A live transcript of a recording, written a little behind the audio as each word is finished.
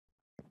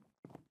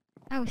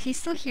Oh, he's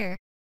still here.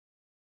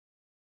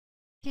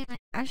 Okay,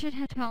 I should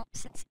head home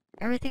since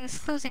everything is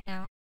closing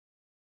now.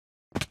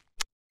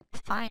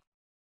 Fine.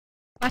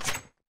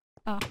 What?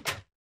 Oh.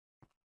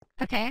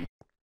 Okay.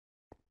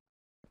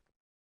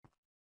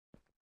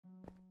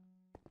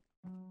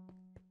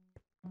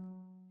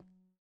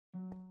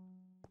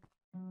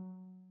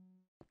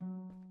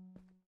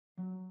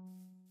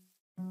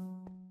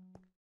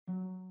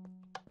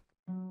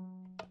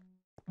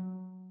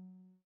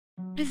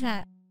 What is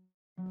that?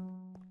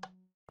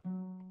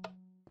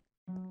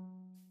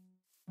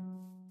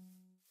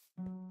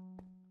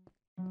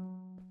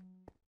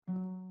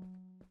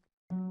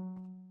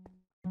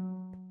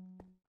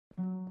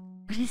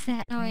 What is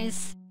that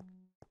noise?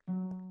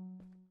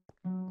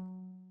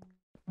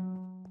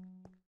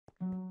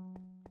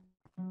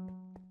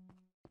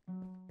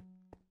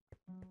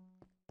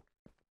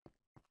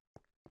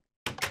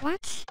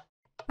 What?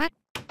 What?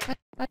 What?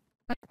 What?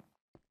 What?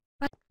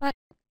 What? What?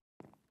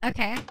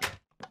 Okay.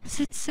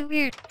 It's so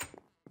weird.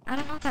 I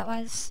don't know what that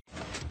was.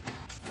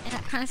 And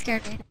that kind of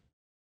scared me.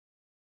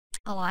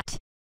 A lot.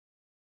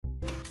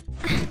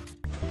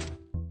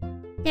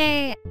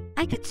 Yay!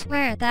 I could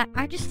swear that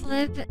I just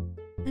lived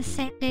the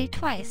same day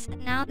twice,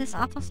 and now this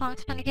awful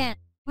song's playing again.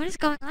 What is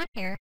going on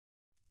here?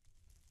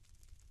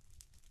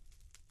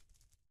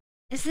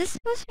 Is this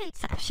supposed to be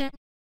Inception?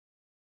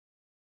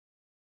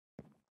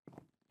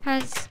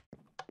 Because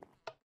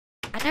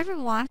I never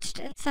watched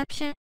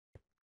Inception,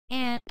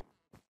 and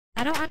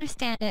I don't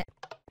understand it.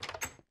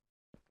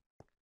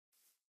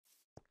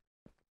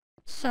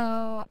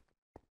 So,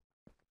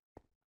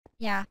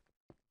 yeah.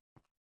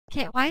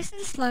 Okay, why isn't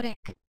this loading?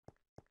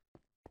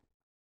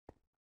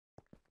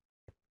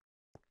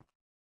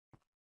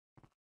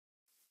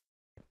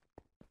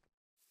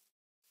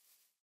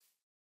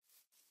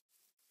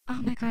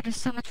 Oh my god, there's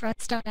so much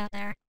redstone down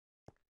there.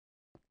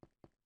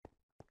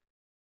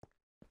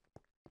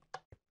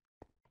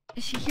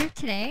 Is she here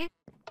today?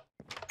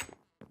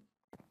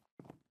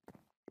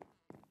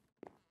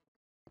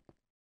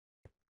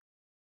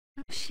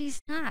 No,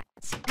 she's not.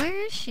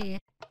 Where is she?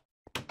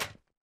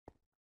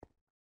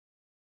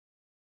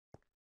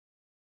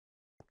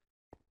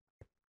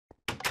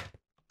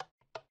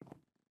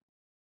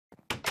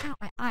 Ow,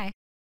 my eye.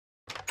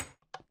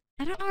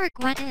 I don't know where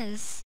Gwen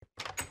is.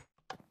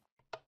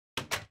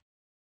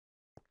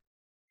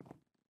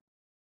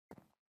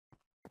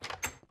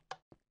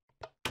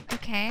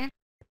 Okay.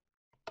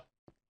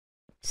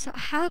 So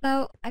how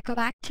about I go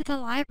back to the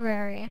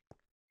library?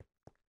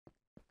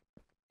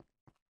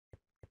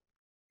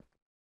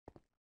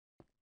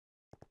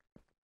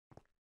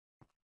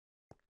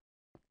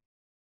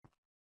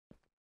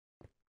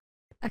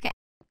 Okay.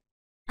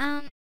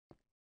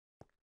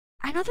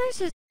 I know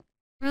there's a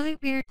really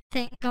weird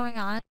thing going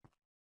on.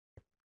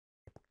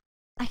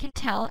 I can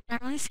tell, and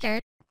I'm really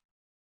scared.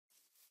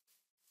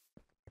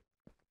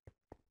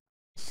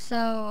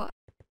 So,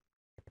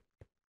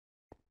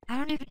 I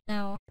don't even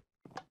know.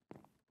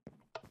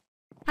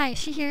 Hi, is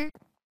she here?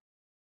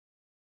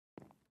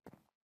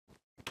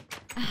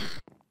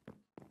 Ugh.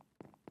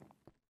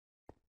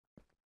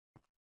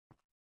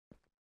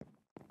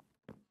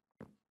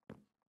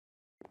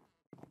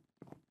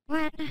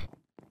 When?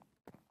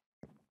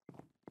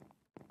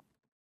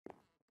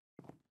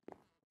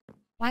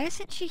 Why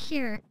isn't she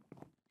here?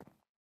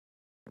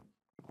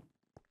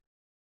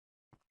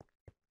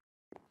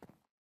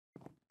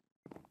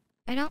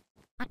 I don't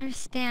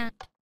understand.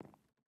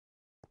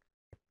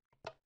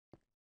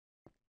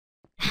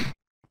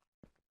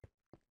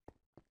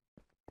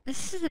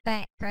 This is the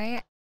bank,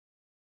 right?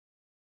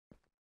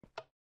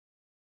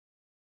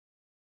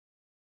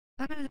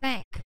 Welcome to the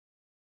bank.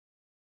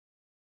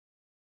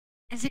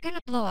 Is it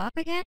gonna blow up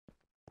again?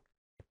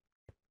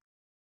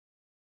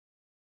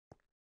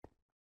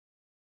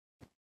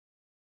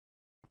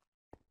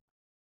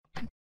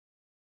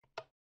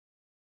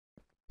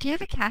 Do you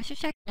have a cashier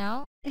check?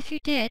 No? If you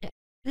did,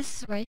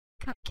 this is where you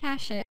come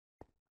cash it.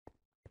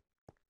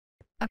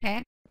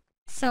 Okay.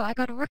 So I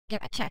go to work and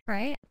get my check,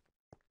 right?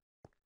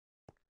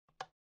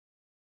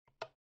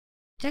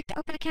 Do I have to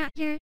open an account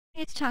here? I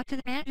need to talk to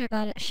the manager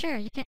about it. Sure,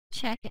 you can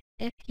check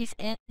if he's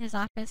in his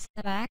office in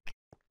the back.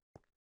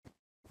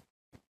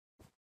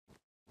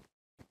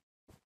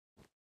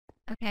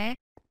 Okay.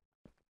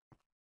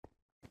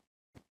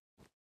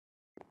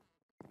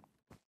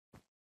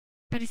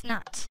 But he's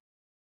not.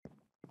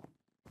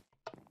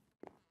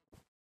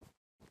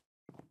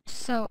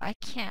 So I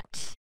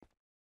can't.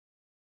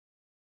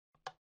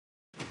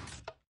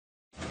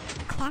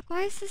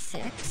 Clockwise to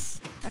 6.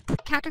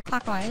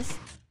 Counterclockwise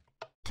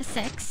to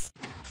 6.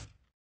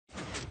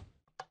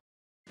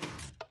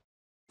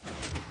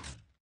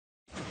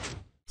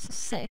 So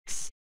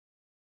 6.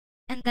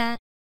 And then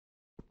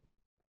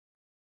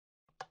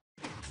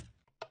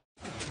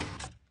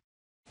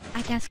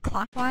I guess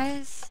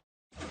clockwise.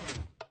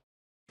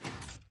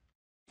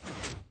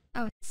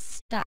 Oh,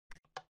 it's stuck.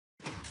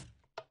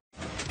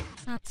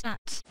 No, it's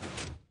not.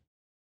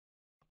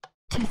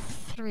 To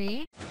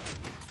 3.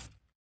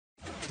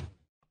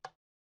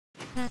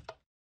 Then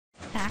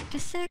back to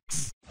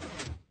 6.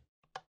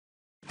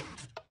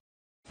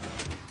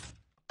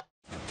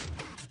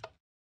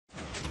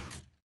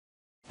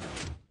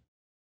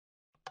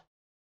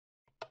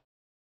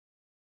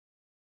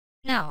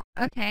 No,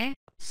 okay.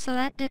 So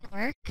that didn't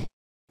work.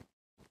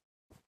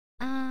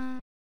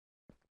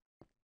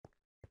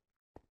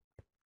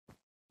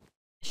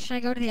 Should I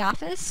go to the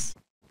office?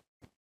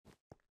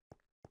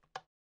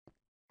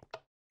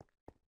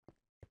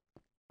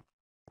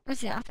 Where's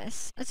the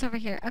office? It's over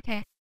here.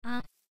 Okay.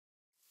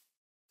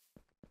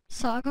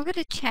 So I'll go get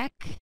a check.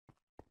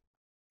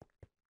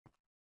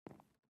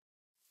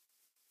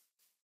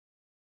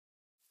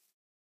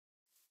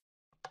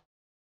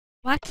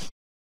 What?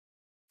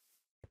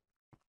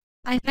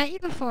 I've met you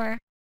before.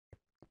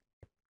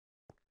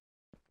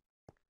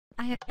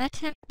 I have met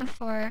him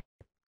before.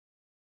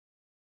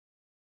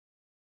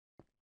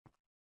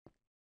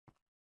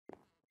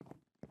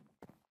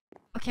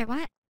 Okay,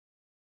 what?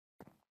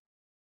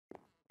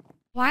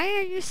 Why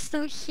are you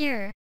still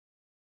here?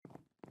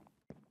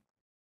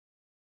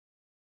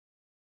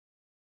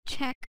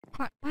 Check.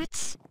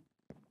 What?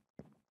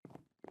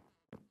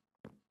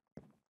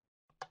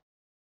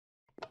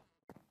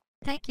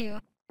 Thank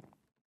you.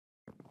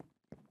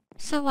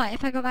 So what,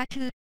 if I go back to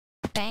the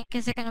bank,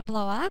 is it gonna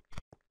blow up?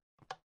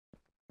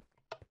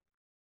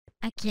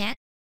 Again?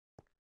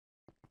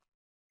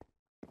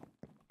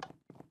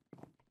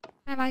 Can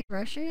I buy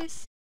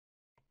groceries?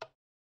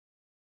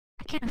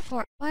 I can't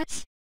afford—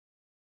 what?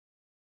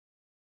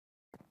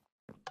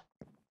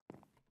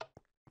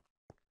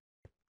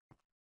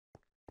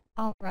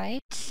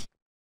 Alright.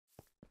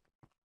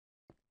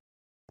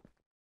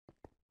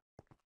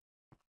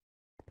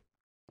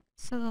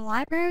 So the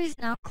library is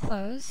now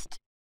closed.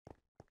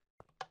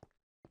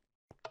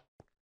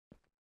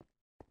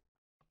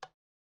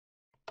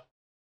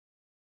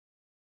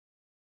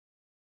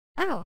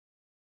 Oh!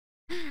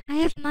 I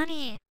have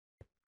money!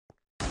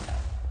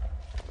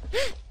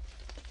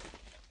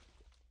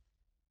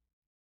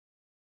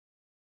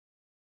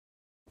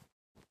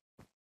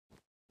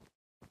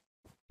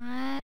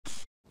 What?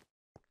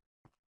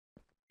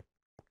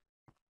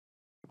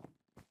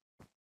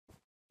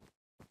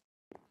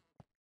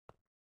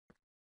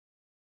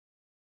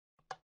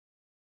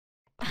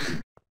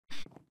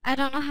 I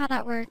don't know how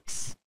that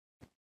works.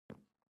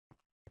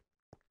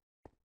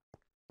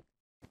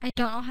 I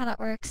don't know how that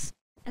works.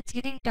 It's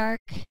getting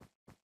dark.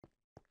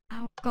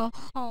 I'll go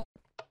home.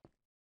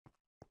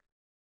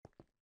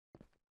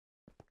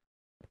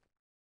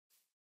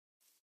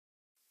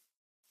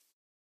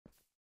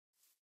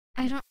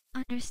 I don't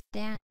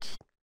understand.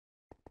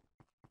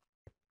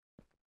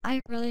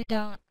 I really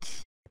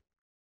don't.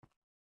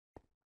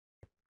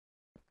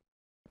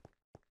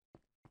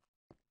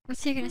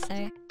 What's he gonna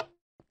say?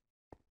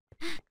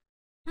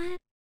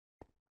 What?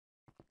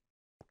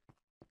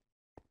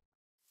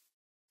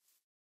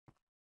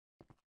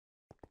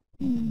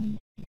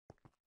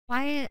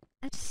 Why?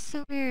 That's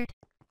so weird.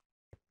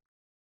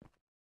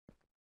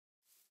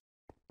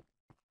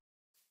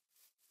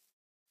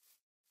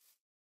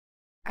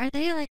 Are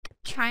they like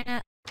trying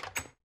to—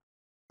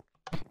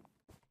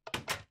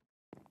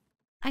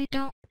 I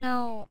don't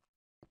know.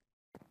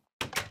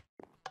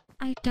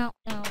 I don't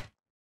know.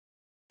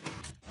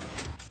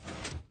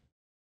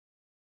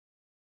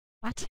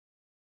 What?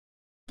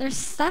 There's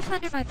stuff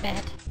under my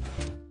bed.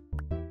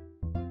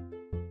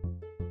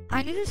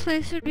 I knew this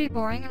place would be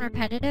boring and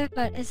repetitive,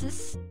 but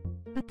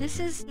this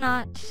is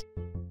not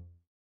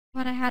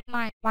what I had in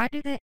mind. Why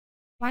do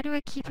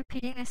I keep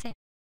repeating the same—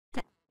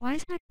 why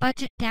is my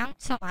budget down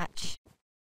so much?